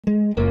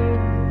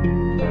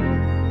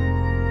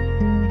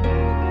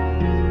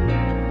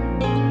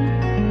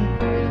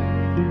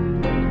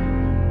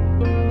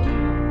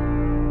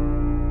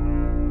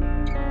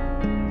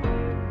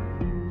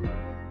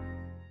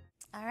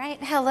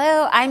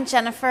Hello, I'm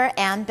Jennifer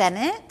Anne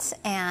Bennett,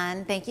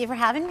 and thank you for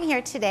having me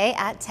here today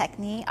at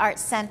Techne Art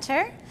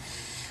Center.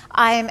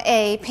 I'm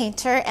a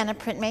painter and a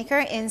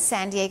printmaker in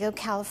San Diego,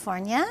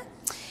 California,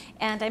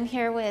 and I'm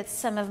here with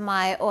some of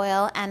my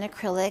oil and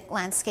acrylic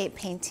landscape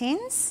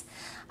paintings.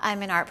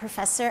 I'm an art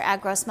professor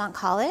at Grossmont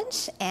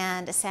College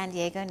and a San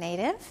Diego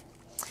native.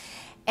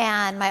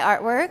 And my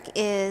artwork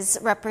is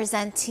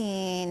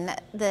representing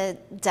the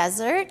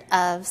desert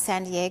of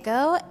San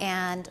Diego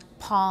and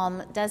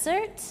Palm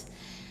Desert.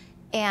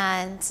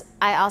 And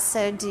I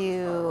also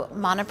do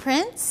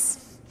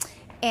monoprints.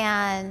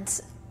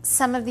 And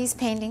some of these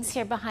paintings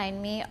here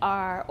behind me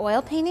are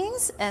oil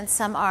paintings and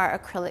some are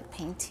acrylic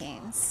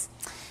paintings.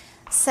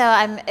 So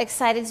I'm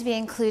excited to be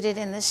included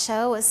in this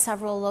show with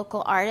several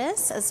local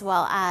artists as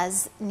well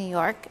as New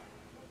York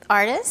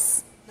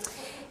artists.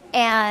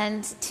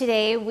 And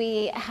today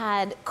we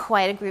had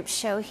quite a group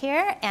show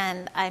here,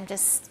 and I'm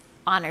just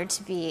honored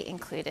to be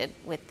included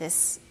with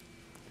this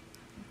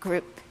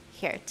group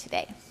here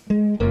today.